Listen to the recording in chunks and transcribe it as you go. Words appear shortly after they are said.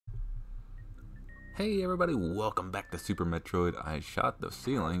Hey everybody, welcome back to Super Metroid. I shot the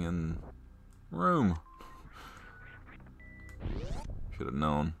ceiling in room. Should have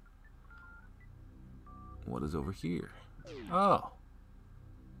known. What is over here? Oh.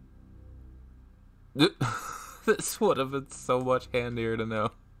 This would have been so much handier to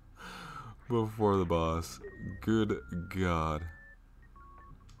know before the boss. Good God.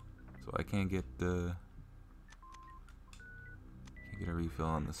 So I can't get a refill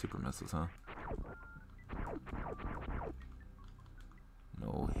on the super missiles, huh?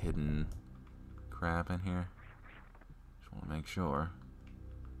 No hidden crap in here. Just want to make sure.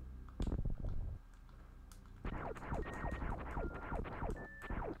 You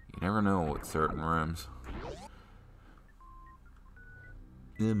never know with certain rooms.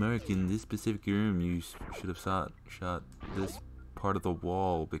 Mark, in this specific room, you should have shot this part of the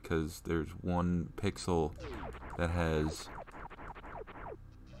wall because there's one pixel that has...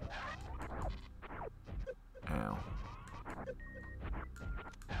 Ow.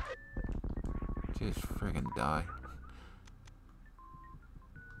 Just friggin' die.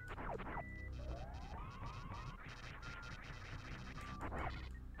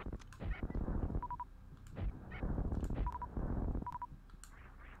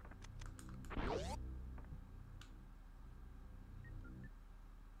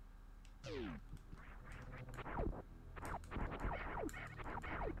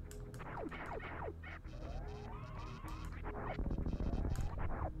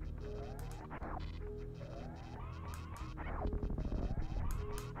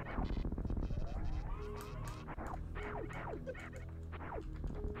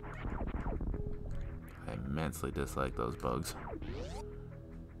 I immensely dislike those bugs.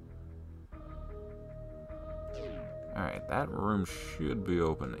 Alright, that room should be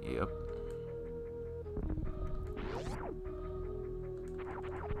open. Yep.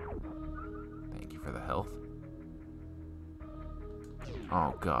 Thank you for the health.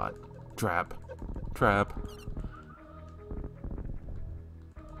 Oh God. Trap. Trap.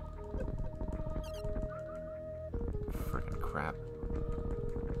 Frickin' crap.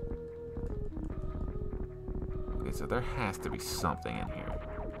 Okay, so there has to be something in here.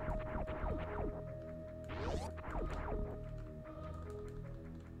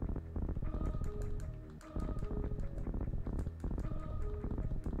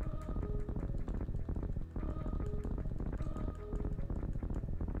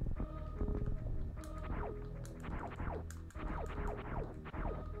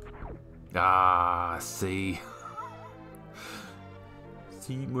 Ah, see.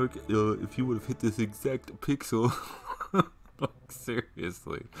 See, Mark, if you would have hit this exact pixel. Like,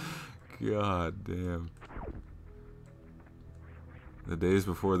 seriously. God damn. The days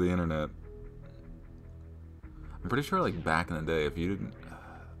before the internet. I'm pretty sure, like, back in the day, if you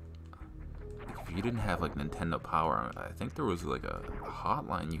didn't have, like, Nintendo Power, I think there was, like, a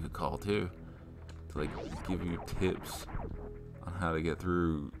hotline you could call, too. To, like, give you tips on how to get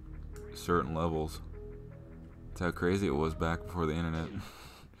through certain levels. That's how crazy it was back before the internet.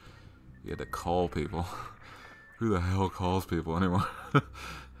 You had to call people. Who the hell calls people anymore?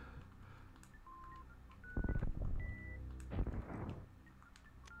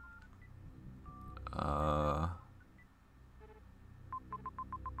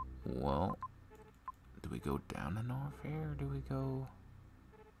 Well, do we go down the North here, or do we go...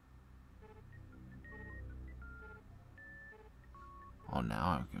 Oh,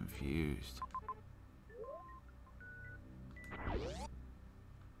 now I'm confused.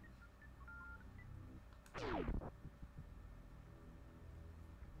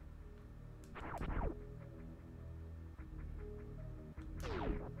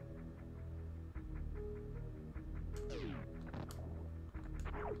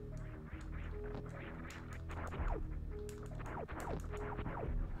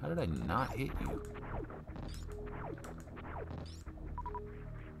 How did I not hit you?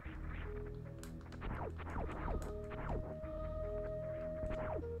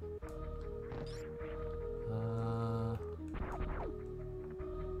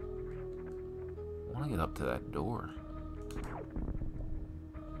 I want to get up to that door.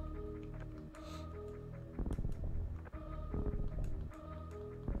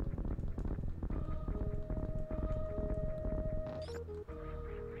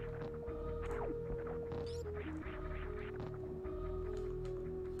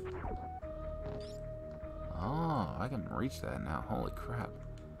 Oh, I can reach that now. Holy crap.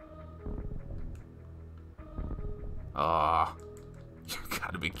 Ah, you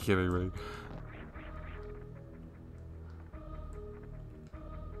gotta be kidding me.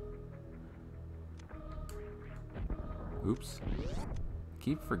 Oops.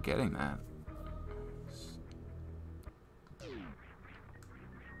 Keep forgetting that.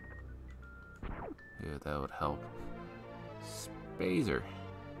 Good, that would help. Spazer.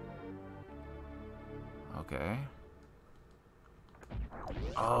 Okay.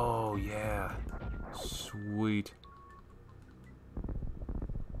 Oh, yeah. Sweet.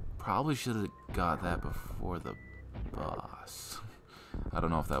 Probably should have got that before the boss. I don't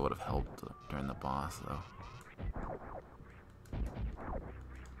know if that would have helped during the boss, though.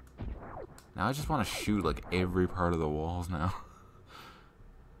 Now I just want to shoot, like, every part of the walls now.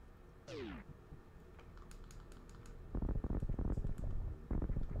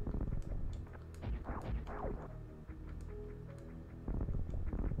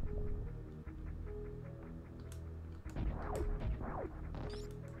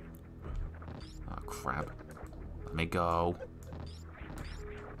 Oh, crap. Let me go.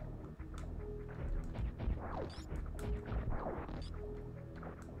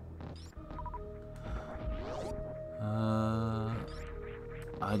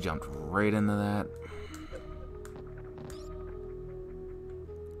 I jumped right into that.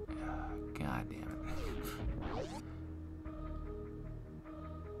 God damn it.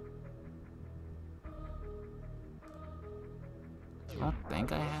 I don't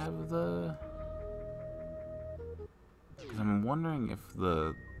think I have the... Because I'm wondering if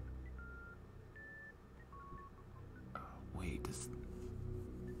the... Wait, does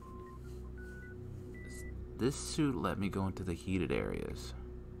this suit let me go into the heated areas?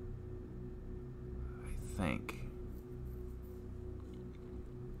 I think.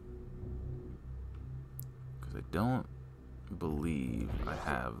 Because I don't believe I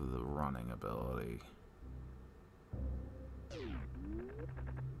have the running ability.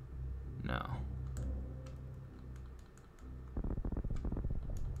 No.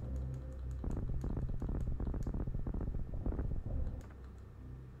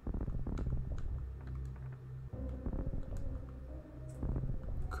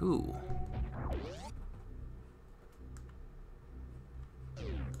 Cool.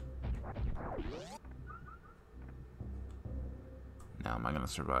 Now, am I gonna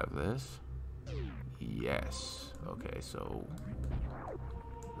survive this? Yes. Okay, so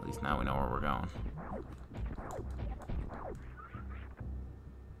at least now we know where we're going.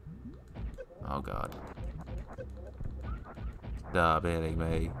 Oh god. Stop hitting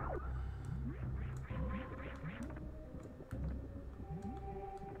me.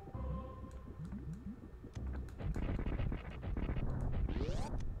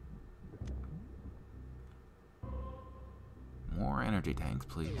 More energy tanks,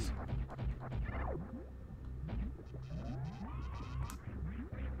 please.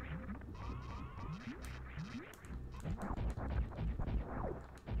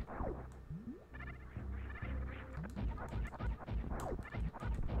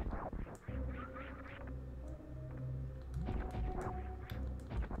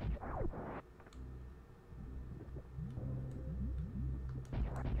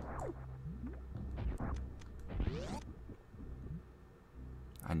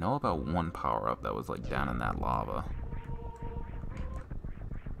 I know about one power-up that was like down in that lava.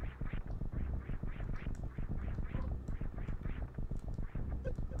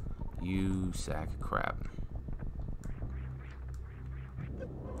 You sack of crap.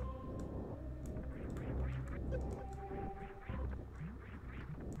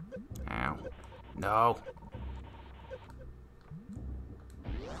 Ow. No.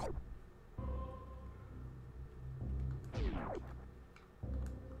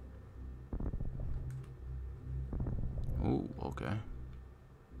 Ooh, okay.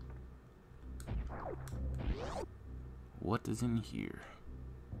 What is in here?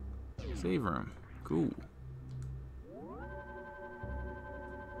 Save room. Cool.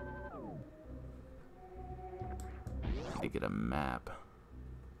 Need to get a map.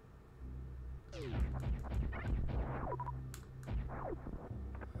 That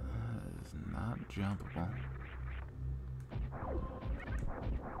is not jumpable.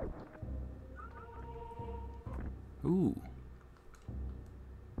 Ooh.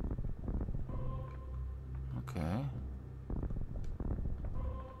 Okay.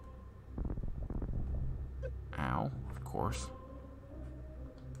 Ow, of course.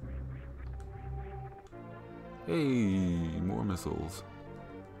 Hey, more missiles.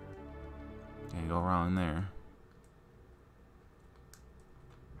 Can't go wrong there.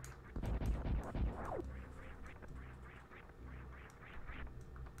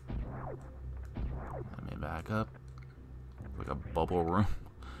 Let me back up. Like a bubble room.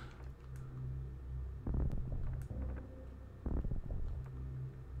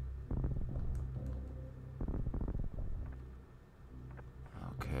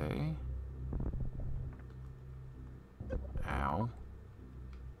 Okay. Ow.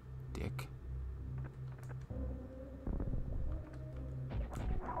 Dick.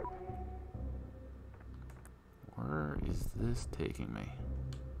 this taking me?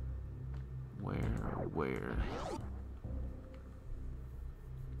 Where?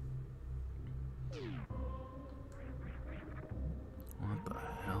 What the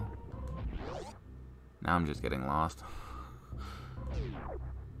hell? Now I'm just getting lost.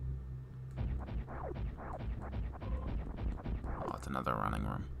 Oh, it's another running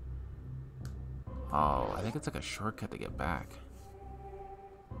room. Oh, I think it's like a shortcut to get back.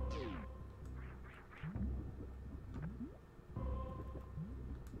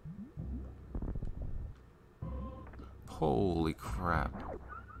 Holy crap.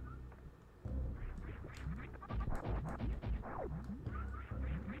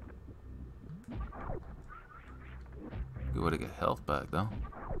 Good way to get health back, though.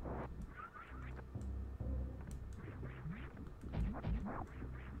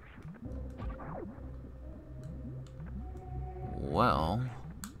 Well,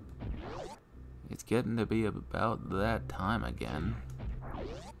 it's getting to be about that time again.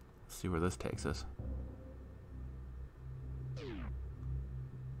 Let's see where this takes us.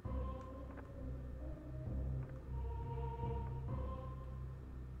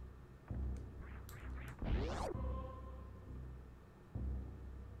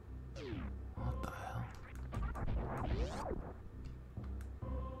 What the hell?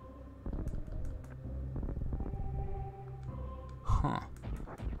 Huh.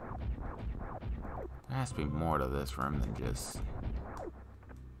 There has to be more to this room than just...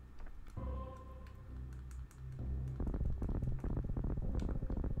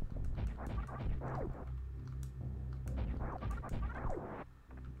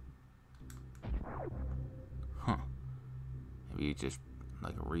 Huh. Maybe just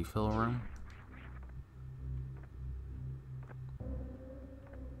like a refill room?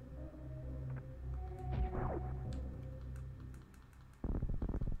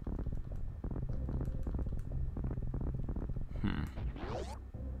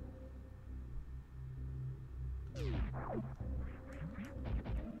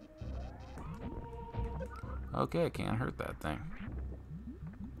 Okay, can't hurt that thing.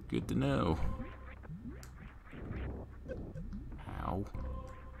 Good to know. Ow.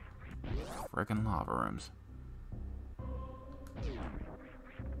 Frickin' lava rooms.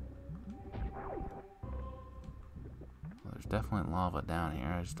 Well, there's definitely lava down here.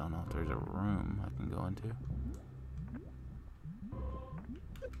 I just don't know if there's a room I can go into.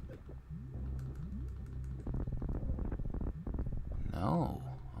 No.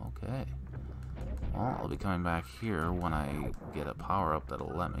 Okay. Well, I'll be coming back here when I get a power-up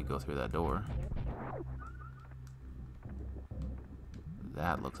that'll let me go through that door.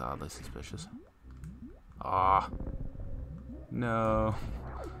 That looks oddly suspicious. Ah! No!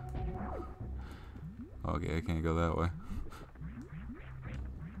 Okay, I can't go that way.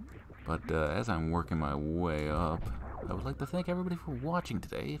 But as I'm working my way up, I would like to thank everybody for watching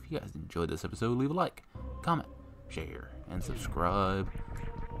today. If you guys enjoyed this episode, leave a like, comment, share, and subscribe.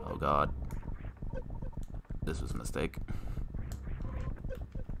 Oh god. This was a mistake.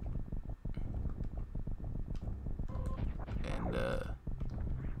 And,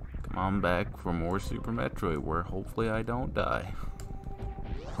 come on back for more Super Metroid, where hopefully I don't die.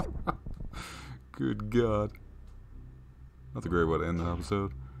 Good God. That's a great way to end the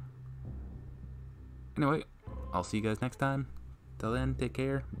episode. Anyway, I'll see you guys next time. Till then, take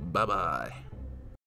care. Bye-bye.